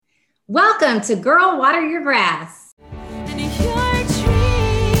Welcome to Girl Water Your Grass.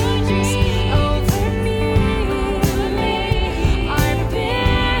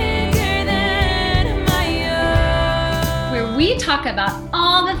 Where we talk about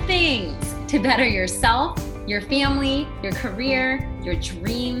all the things to better yourself, your family, your career, your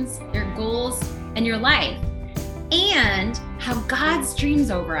dreams, your goals, and your life. And how God's dreams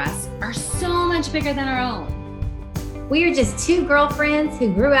over us are so much bigger than our own. We are just two girlfriends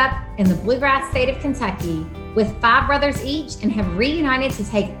who grew up in the bluegrass state of Kentucky with 5 brothers each and have reunited to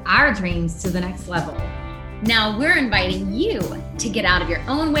take our dreams to the next level. Now we're inviting you to get out of your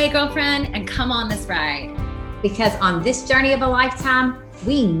own way, girlfriend, and come on this ride. Because on this journey of a lifetime,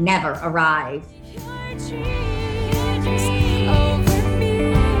 we never arrive.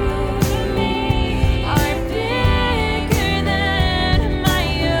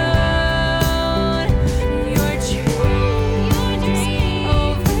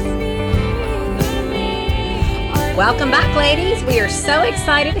 Welcome back, ladies. We are so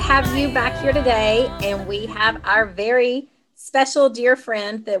excited to have you back here today. And we have our very special dear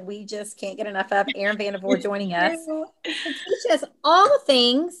friend that we just can't get enough of, Erin Voorde, joining us to teach us all the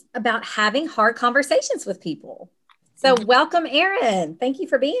things about having hard conversations with people. So welcome, Erin. Thank you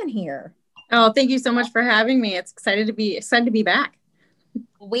for being here. Oh, thank you so much for having me. It's excited to be back.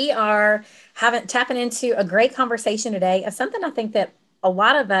 We are tapping into a great conversation today of something I think that a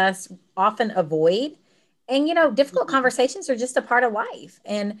lot of us often avoid. And, difficult conversations are just a part of life.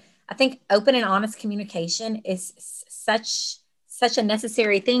 And I think open and honest communication is such a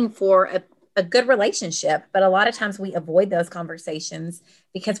necessary thing for a good relationship. But a lot of times we avoid those conversations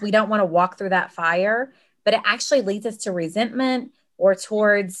because we don't want to walk through that fire. But it actually leads us to resentment or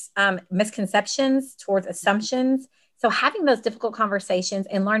towards misconceptions, towards assumptions. So having those difficult conversations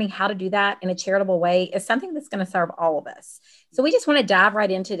and learning how to do that in a charitable way is something that's going to serve all of us. So we just want to dive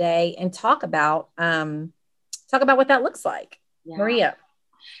right in today and talk about what that looks like. Yeah. Maria.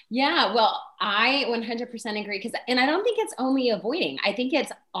 Yeah, well, I 100% agree and I don't think it's only avoiding. I think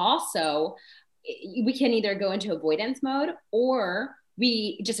it's also, we can either go into avoidance mode or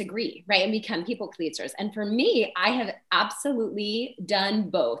we just agree, right? And become people pleasers. And for me, I have absolutely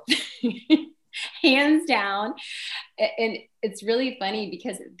done both. Hands down. And it's really funny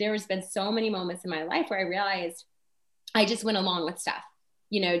because there's been so many moments in my life where I realized I just went along with stuff,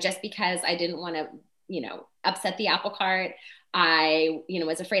 just because I didn't want to, upset the apple cart. I,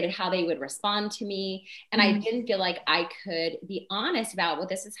 was afraid of how they would respond to me. And I didn't feel like I could be honest about, well,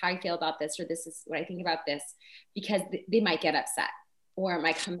 this is how I feel about this, or this is what I think about this, because they might get upset or it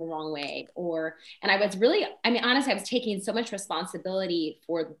might come the wrong way. And I was really, honestly, I was taking so much responsibility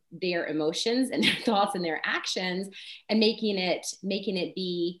for their emotions and their thoughts and their actions and making it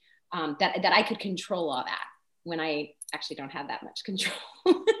be that I could control all that when I actually don't have that much control.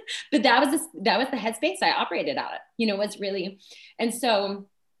 But that was the headspace I operated out of, was really. And so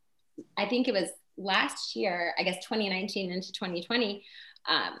I think it was last year, I guess 2019 into 2020,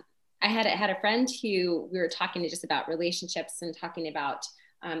 I had a friend who we were talking to just about relationships and talking about,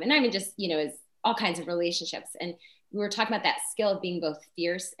 and I mean, just, as all kinds of relationships. And we were talking about that skill of being both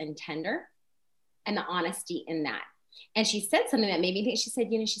fierce and tender and the honesty in that. And she said something that made me think. She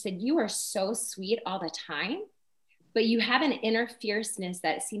said, you are so sweet all the time, but you have an inner fierceness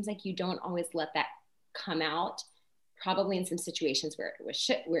that it seems like you don't always let that come out, probably in some situations where it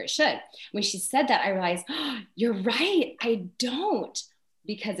should. When she said that, I realized, oh, you're right. I don't,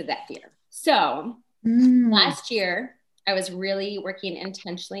 because of that fear. So last year, I was really working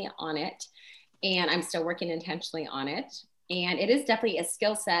intentionally on it, and I'm still working intentionally on it. And it is definitely a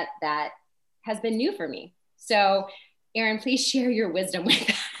skill set that has been new for me. So Erin, please share your wisdom with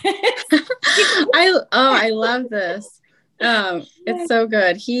us. I love this. It's so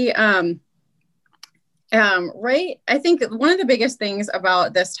good. Right. I think one of the biggest things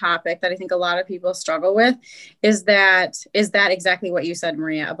about this topic that I think a lot of people struggle with is that exactly what you said,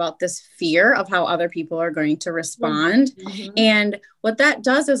 Maria, about this fear of how other people are going to respond. Mm-hmm. And what that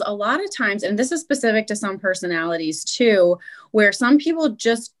does is a lot of times, and this is specific to some personalities too, where some people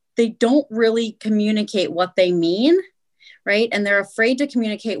they don't really communicate what they mean. Right. And they're afraid to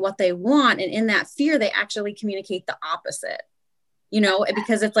communicate what they want. And in that fear, they actually communicate the opposite,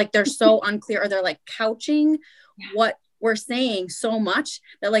 because it's like, they're so unclear, or they're like couching what we're saying so much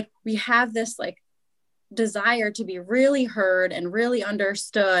that like, we have this like desire to be really heard and really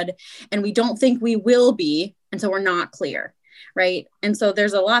understood. And we don't think we will be. And so we're not clear. Right. And so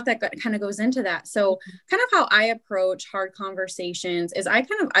there's a lot that kind of goes into that. So kind of how I approach hard conversations is I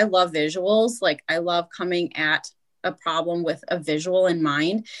love visuals. Like I love coming at a problem with a visual in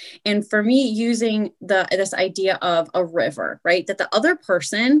mind. And for me, using this idea of a river, right? That the other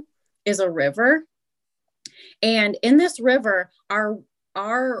person is a river. And in this river,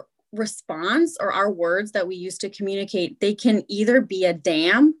 our response or our words that we use to communicate, they can either be a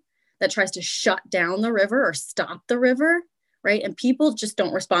dam that tries to shut down the river or stop the river, right? And people just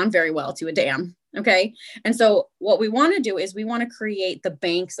don't respond very well to a dam. Okay. And so what we want to do is we want to create the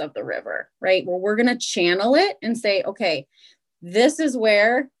banks of the river, right? Where we're going to channel it and say, okay, this is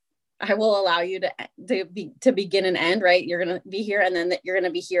where I will allow you to begin and end, right? You're going to be here and then you're going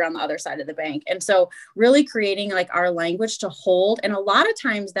to be here on the other side of the bank. And so really creating like our language to hold. And a lot of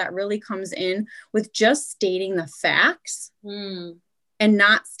times that really comes in with just stating the facts and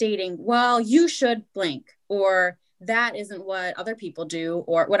not stating, well, you should blank, or that isn't what other people do,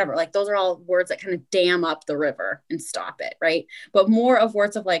 or whatever. Like those are all words that kind of dam up the river and stop it, right? But more of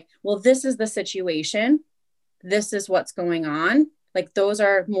words of like, well, this is the situation. This is what's going on. Like those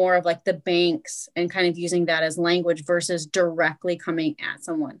are more of like the banks and kind of using that as language versus directly coming at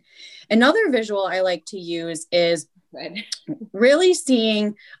someone. Another visual I like to use is really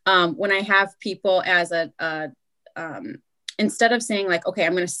seeing when I have people as instead of saying like, okay,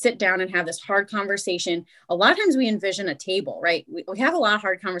 I'm going to sit down and have this hard conversation. A lot of times we envision a table, right? We have a lot of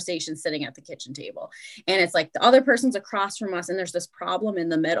hard conversations sitting at the kitchen table, and it's like the other person's across from us and there's this problem in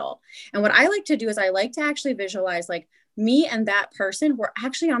the middle. And what I like to do is I like to actually visualize like me and that person, we're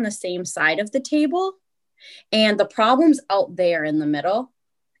actually on the same side of the table and the problem's out there in the middle,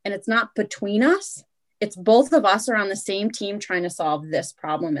 and it's not between us. It's both of us are on the same team trying to solve this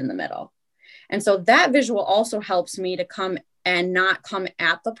problem in the middle. And so that visual also helps me to come and not come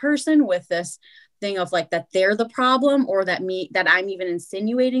at the person with this thing of like that they're the problem, or that I'm even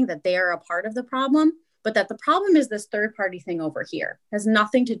insinuating that they are a part of the problem, but that the problem is this third party thing over here. It has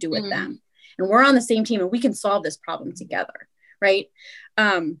nothing to do with them. And we're on the same team and we can solve this problem together. Right.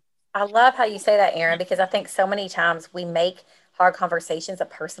 I love how you say that, Erin, because I think so many times we make hard conversations a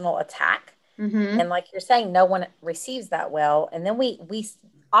personal attack. And like you're saying, no one receives that well. And then we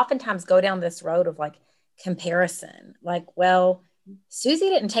oftentimes go down this road of like comparison, like, well, Susie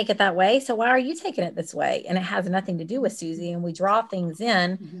didn't take it that way, so why are you taking it this way? And it has nothing to do with Susie. And we draw things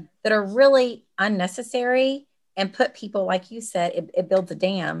in that are really unnecessary and put people, like you said, it builds a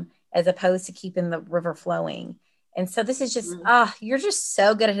dam as opposed to keeping the river flowing. And so this is just, you're just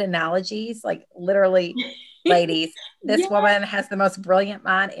so good at analogies, like literally, ladies, this woman has the most brilliant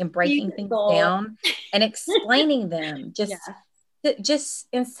mind in breaking things down and explaining them just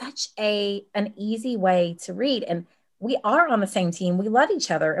in such an easy way to read. And we are on the same team. We love each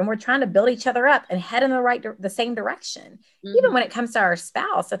other and we're trying to build each other up and head in the same direction. Even when it comes to our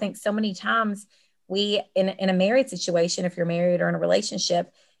spouse, I think so many times we, in a married situation, if you're married or in a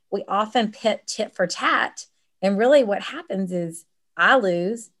relationship, we often pit tit for tat. And really what happens is I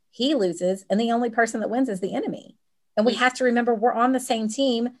lose, he loses, and the only person that wins is the enemy. And we have to remember we're on the same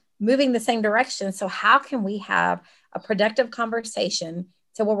team, moving the same direction. So how can we have a productive conversation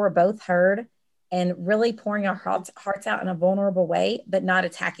to where we're both heard and really pouring our hearts out in a vulnerable way, but not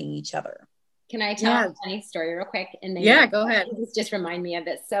attacking each other? Can I tell a funny story real quick? And then go ahead. Just remind me of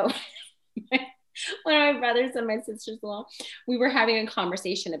this. So one of my brothers and my sisters-in-law, we were having a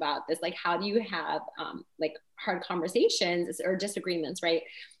conversation about this, like, how do you have like hard conversations or disagreements, right,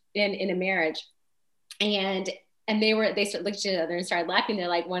 in a marriage? And they started looking at each other and started laughing. They're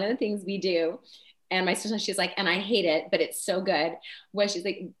like, one of the things we do, and my sister, she's like, and I hate it, but it's so good. Was she's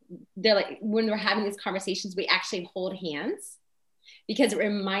like, they're like, when we're having these conversations, we actually hold hands because it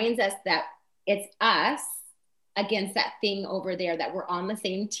reminds us that it's us against that thing over there, that we're on the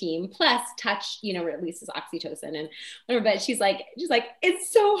same team. Plus touch, releases oxytocin and whatever. But she's like,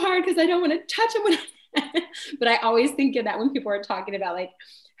 it's so hard because I don't want to touch him. But I always think of that when people are talking about like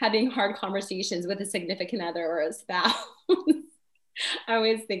having hard conversations with a significant other or a spouse. I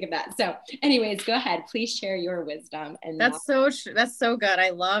always think of that. So anyways, go ahead, please share your wisdom. And that's so good. I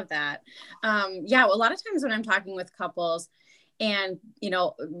love that. A lot of times when I'm talking with couples and,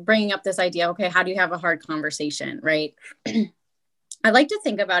 bringing up this idea, okay, how do you have a hard conversation? Right. I like to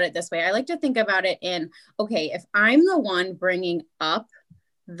think about it this way. I like to think about it in, okay, if I'm the one bringing up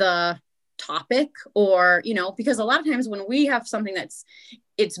the topic, or, because a lot of times when we have something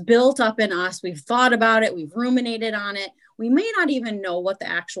it's built up in us, we've thought about it, we've ruminated on it, we may not even know what the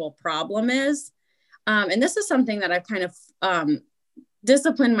actual problem is. And this is something that I've kind of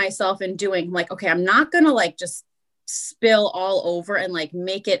disciplined myself in doing. Like, okay, I'm not going to like just spill all over and like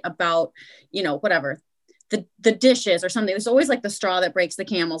make it about, whatever, the dishes or something. There's always like the straw that breaks the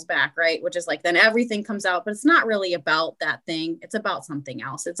camel's back, right? Which is like, then everything comes out, but it's not really about that thing. It's about something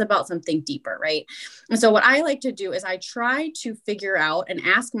else. It's about something deeper, right? And so what I like to do is I try to figure out and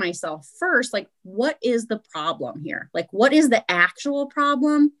ask myself first, like, what is the problem here? Like, what is the actual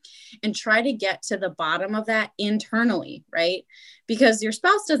problem? And try to get to the bottom of that internally, right? Because your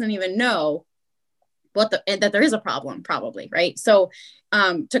spouse doesn't even know that there is a problem, probably, right? So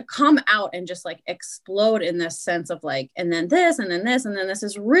to come out and just like explode in this sense of like, and then this, and then this, and then this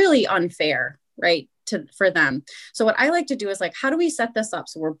is really unfair, right? For them. So what I like to do is like, how do we set this up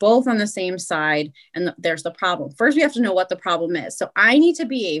so we're both on the same side and there's the problem? First, we have to know what the problem is. So I need to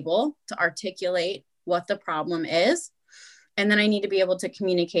be able to articulate what the problem is. And then I need to be able to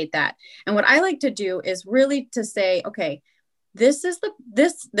communicate that. And what I like to do is really to say, okay, this is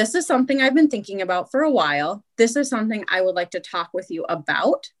something I've been thinking about for a while. This is something I would like to talk with you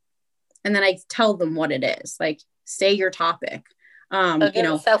about. And then I tell them what it is, like, say your topic.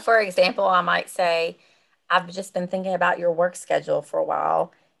 So for example, I might say, I've just been thinking about your work schedule for a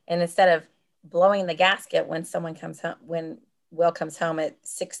while. And instead of blowing the gasket when someone comes home, when Will comes home at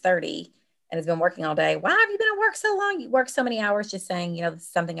 6:30 and has been working all day, why have you been at work so long? You work so many hours. Just saying, this is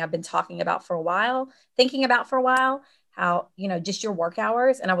something I've been talking about for a while, thinking about for a while. How, just your work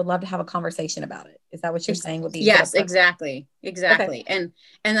hours. And I would love to have a conversation about it. Is that what you're saying would be? Yes, exactly. Okay.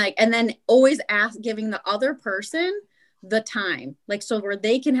 And then always giving the other person the time, like, so where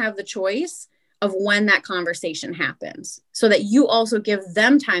they can have the choice of when that conversation happens, so that you also give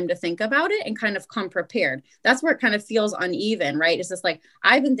them time to think about it and kind of come prepared. That's where it kind of feels uneven, right? It's just like,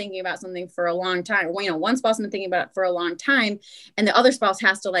 I've been thinking about something for a long time. One spouse has been thinking about it for a long time, and the other spouse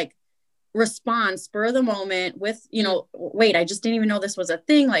has to like respond spur of the moment with, wait, I just didn't even know this was a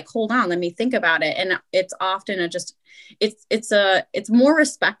thing. Like, hold on, let me think about it. And it's often it's more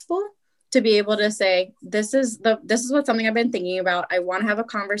respectful to be able to say, this is what something I've been thinking about. I want to have a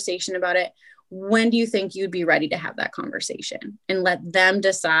conversation about it. When do you think you'd be ready to have that conversation? And let them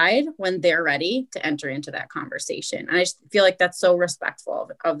decide when they're ready to enter into that conversation. And I just feel like that's so respectful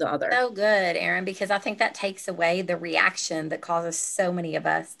of the other. So good, Erin, because I think that takes away the reaction that causes so many of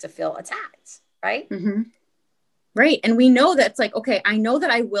us to feel attacked, right? Mm-hmm. Right. And we know that it's like, okay, I know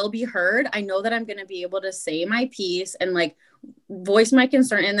that I will be heard. I know that I'm going to be able to say my piece and like voice my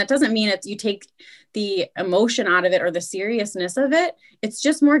concern. And that doesn't mean you take the emotion out of it or the seriousness of it. It's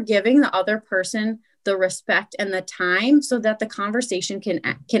just more giving the other person the respect and the time so that the conversation can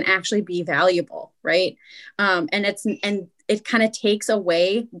actually be valuable. Right. And it kind of takes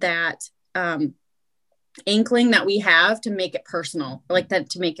away that inkling that we have to make it personal, like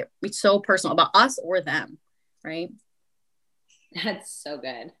that, to make it so personal about us or them. Right. That's so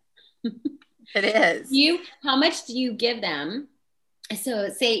good. It is. How much do you give them? So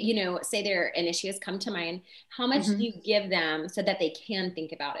say an issue has come to mind. How much do you give them so that they can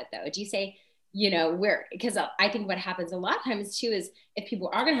think about it though? Do you say, because I think what happens a lot of times too, is if people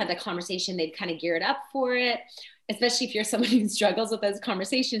are going to have that conversation, they'd kind of gear it up for it, especially if you're someone who struggles with those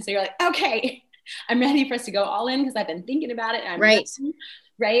conversations. So you're like, okay, I'm ready for us to go all in because I've been thinking about it. And I'm right. ready.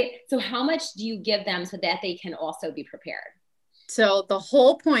 Right. So how much do you give them so that they can also be prepared? So the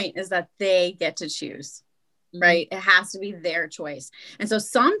whole point is that they get to choose, right? It has to be their choice. And so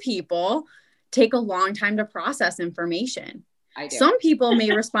some people take a long time to process information. I do. Some people may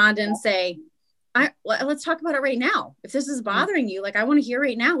respond and say, let's talk about it right now. If this is bothering you, like, I want to hear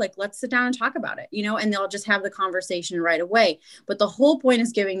right now, like, let's sit down and talk about it, and they'll just have the conversation right away. But the whole point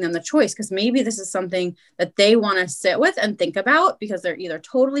is giving them the choice, because maybe this is something that they want to sit with and think about because they're either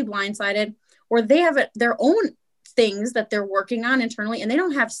totally blindsided or they have their own things that they're working on internally and they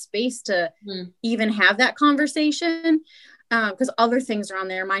don't have space to even have that conversation. Because other things are on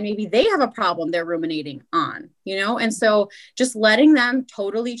their mind. Maybe they have a problem they're ruminating on, and so just letting them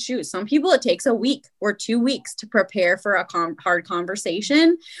totally choose. Some people, it takes a week or 2 weeks to prepare for a hard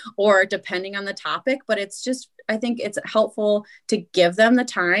conversation, or depending on the topic. But I think it's helpful to give them the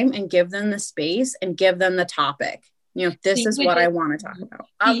time and give them the space and give them the topic. This is what I want to talk about.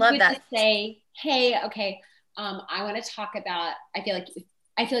 I love that. Say, hey, okay, I want to talk about, I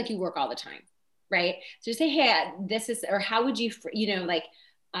feel like you work all the time. Right. So say, hey, this is, or how would you, I know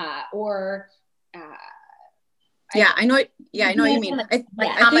what you mean. I think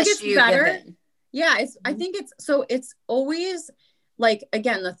it's better. Yeah. I think it's always like,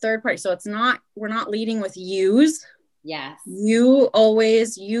 again, the third party. So we're not leading with yous. Yes. You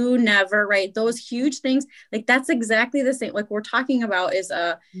always, you never, right? Those huge things, like that's exactly the same. Like we're talking about is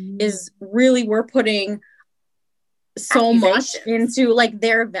really, we're putting so much into like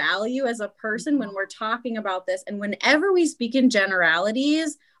their value as a person when we're talking about this. And whenever we speak in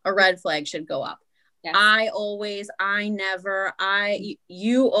generalities, a red flag should go up. Yes. I always, I never,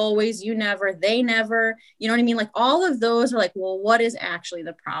 you always, you never, they never, you know what I mean? Like all of those are like, well, what is actually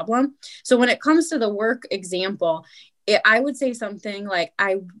the problem? So when it comes to the work example, I would say something like,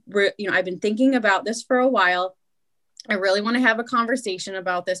 I've been thinking about this for a while. I really want to have a conversation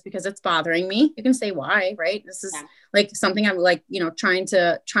about this because it's bothering me. You can say why, right? This is like something I'm like, trying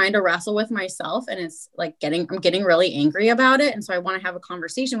to wrestle with myself. And it's like I'm getting really angry about it. And so I want to have a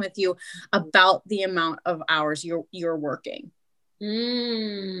conversation with you about the amount of hours you're working.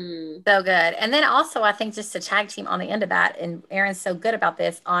 So good. And then also, I think just to tag team on the end of that, and Erin's so good about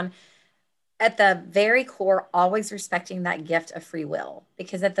this on at the very core, always respecting that gift of free will,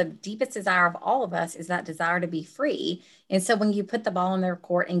 because at the deepest desire of all of us is that desire to be free. And so when you put the ball in their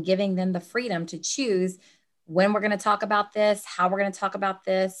court and giving them the freedom to choose when we're going to talk about this, how we're going to talk about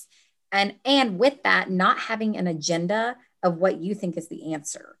this, and with that, not having an agenda of what you think is the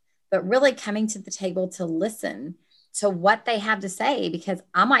answer, but really coming to the table to listen to what they have to say, because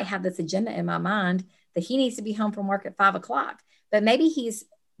I might have this agenda in my mind that he needs to be home from work at 5 o'clock, but maybe he's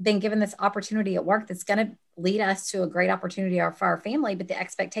been given this opportunity at work that's going to lead us to a great opportunity for our family, but the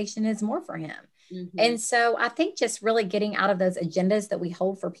expectation is more for him. Mm-hmm. And so I think just really getting out of those agendas that we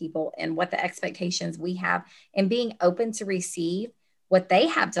hold for people and what the expectations we have, and being open to receive what they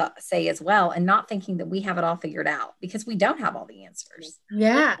have to say as well, and not thinking that we have it all figured out, because we don't have all the answers.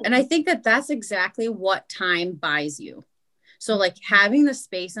 Yeah. And I think that that's exactly what time buys you. So like having the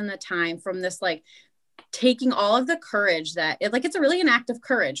space and the time from this, like taking all of the courage that it's a really an act of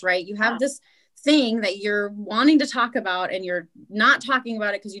courage, right? You have this thing that you're wanting to talk about and you're not talking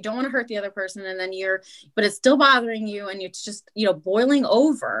about it because you don't want to hurt the other person. And then but it's still bothering you. And it's just, boiling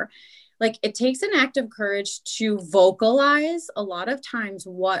over. Like it takes an act of courage to vocalize a lot of times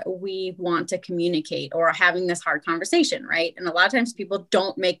what we want to communicate, or having this hard conversation, right? And a lot of times people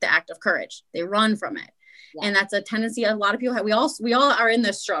don't make the act of courage. They run from it. Yeah. And that's a tendency a lot of people have. We all are in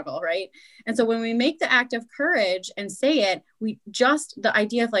this struggle, right? And so when we make the act of courage and say it, the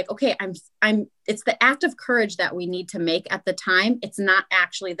idea of like, okay, it's the act of courage that we need to make at the time. It's not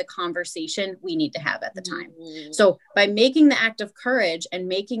actually the conversation we need to have at the time. Mm-hmm. So by making the act of courage and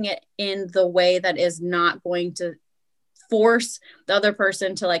making it in the way that is not going to force the other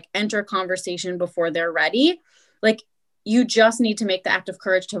person to like enter conversation before they're ready, like you just need to make the act of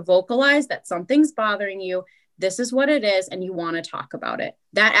courage to vocalize that something's bothering you. This is what it is. And you want to talk about it.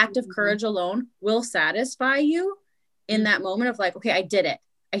 That act of courage alone will satisfy you in that moment of like, okay, I did it.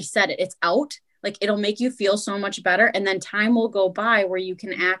 I said it. It's out. Like it'll make you feel so much better. And then time will go by where you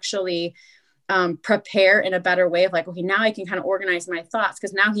can actually prepare in a better way of like, okay, now I can kind of organize my thoughts,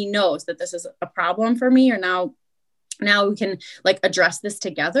 because now he knows that this is a problem for me, or now we can like address this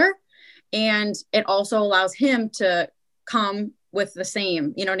together. And it also allows him to come with the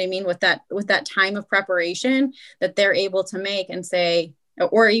same, you know what I mean? With that time of preparation that they're able to make and say,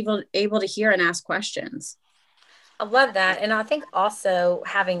 or able to hear and ask questions. I love that. And I think also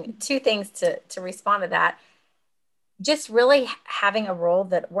having two things to respond to that, just really having a role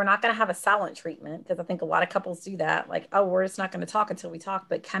that we're not going to have a silent treatment, because I think a lot of couples do that. Like, oh, we're just not going to talk until we talk,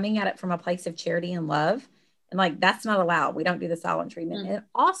 but coming at it from a place of charity and love. And like, that's not allowed. We don't do the silent treatment. Mm-hmm. And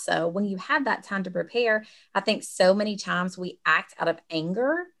also when you have that time to prepare, I think so many times we act out of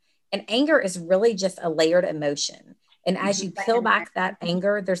anger, and anger is really just a layered emotion. And as you peel back that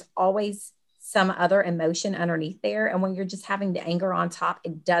anger, there's always some other emotion underneath there. And when you're just having the anger on top,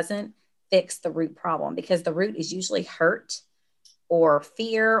 it doesn't fix the root problem, because the root is usually hurt or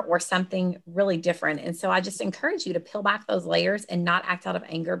fear or something really different. And so I just encourage you to peel back those layers and not act out of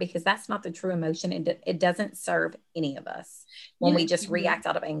anger, because that's not the true emotion. And it doesn't serve any of us when we just react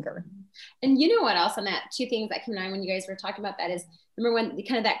out of anger. And you know what else on that, two things that came to mind when you guys were talking about that is, number one,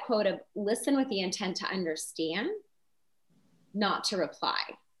 kind of that quote of listen with the intent to understand, not to reply,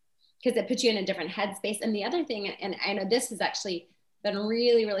 because it puts you in a different headspace. And the other thing, and I know this has actually been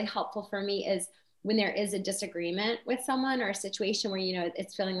really, really helpful for me, is when there is a disagreement with someone or a situation where,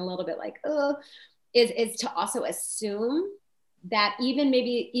 it's feeling a little bit like, oh, is to also assume that even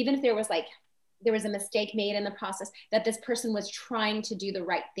if there was a mistake made in the process, that this person was trying to do the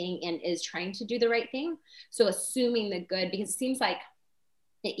right thing and is trying to do the right thing. So assuming the good, because it seems like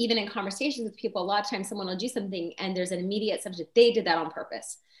even in conversations with people, a lot of times someone will do something and there's an immediate subject. They did that on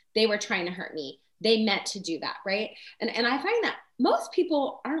purpose. They were trying to hurt me. They meant to do that, right? And I find that most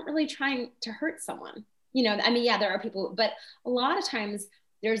people aren't really trying to hurt someone. Yeah, there are people, but a lot of times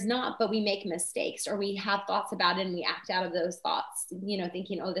there's not, but we make mistakes, or we have thoughts about it and we act out of those thoughts,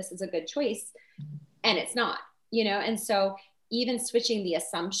 thinking, oh, this is a good choice. And it's not, and so even switching the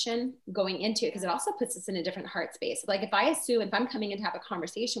assumption going into it, because it also puts us in a different heart space. Like if I assume, if I'm coming in to have a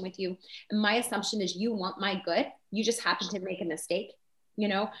conversation with you and my assumption is you want my good, you just happen to make a mistake, you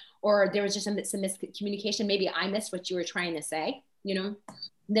know, or there was just some miscommunication. Maybe I missed what you were trying to say, you know,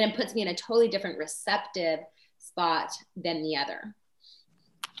 then it puts me in a totally different receptive spot than the other.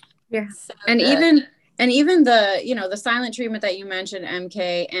 Yeah. So and even the, you know, the silent treatment that you mentioned,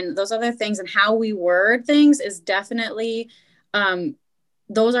 MK, and those other things and how we word things is definitely,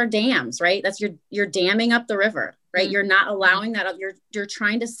 those are dams, right? That's you're damming up the river, right? Mm-hmm. You're not allowing that. You're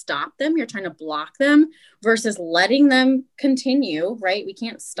trying to stop them. You're trying to block them versus letting them continue, right? We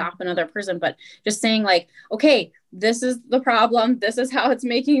can't stop another person, but just saying like, okay, this is the problem. This is how it's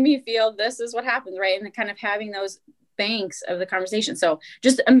making me feel. This is what happens, right? And kind of having those banks of the conversation. So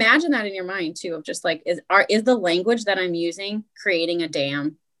just imagine that in your mind too, of just like, is the language that I'm using creating a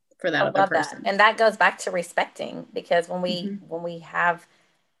dam for that other person? That. And that goes back to respecting, because when we have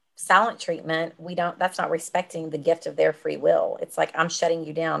silent treatment, that's not respecting the gift of their free will. It's like, I'm shutting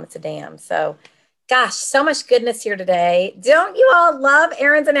you down. It's a dam. So gosh, so much goodness here today. Don't you all love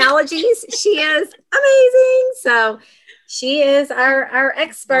Erin's analogies? She is amazing. So she is our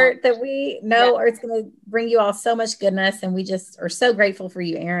expert that we know is going to bring you all so much goodness. And we just are so grateful for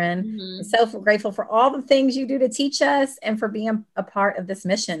you, Erin. Mm-hmm. So grateful for all the things you do to teach us and for being a part of this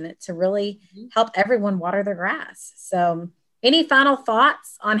mission to really help everyone water their grass. So any final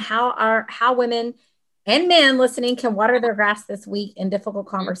thoughts on how women and men listening can water their grass this week in difficult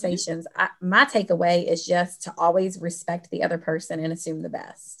conversations? My takeaway is just to always respect the other person and assume the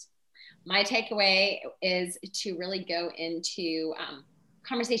best. My takeaway is to really go into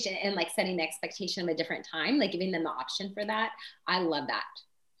conversation and like setting the expectation of a different time, like giving them the option for that. I love that.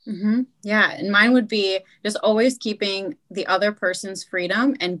 Mm-hmm. Yeah. And mine would be just always keeping the other person's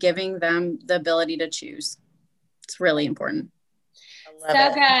freedom and giving them the ability to choose. It's really important. So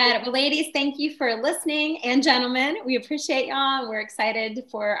good. Well, ladies, thank you for listening. And gentlemen, we appreciate y'all. We're excited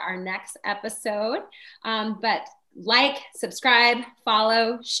for our next episode. But like, subscribe,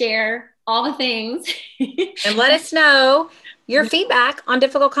 follow, share, all the things. And let us know your feedback on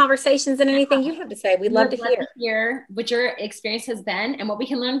difficult conversations and anything you have to say. We'd love to hear what your experience has been and what we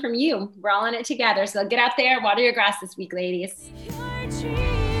can learn from you. We're all in it together. So get out there, water your grass this week, ladies.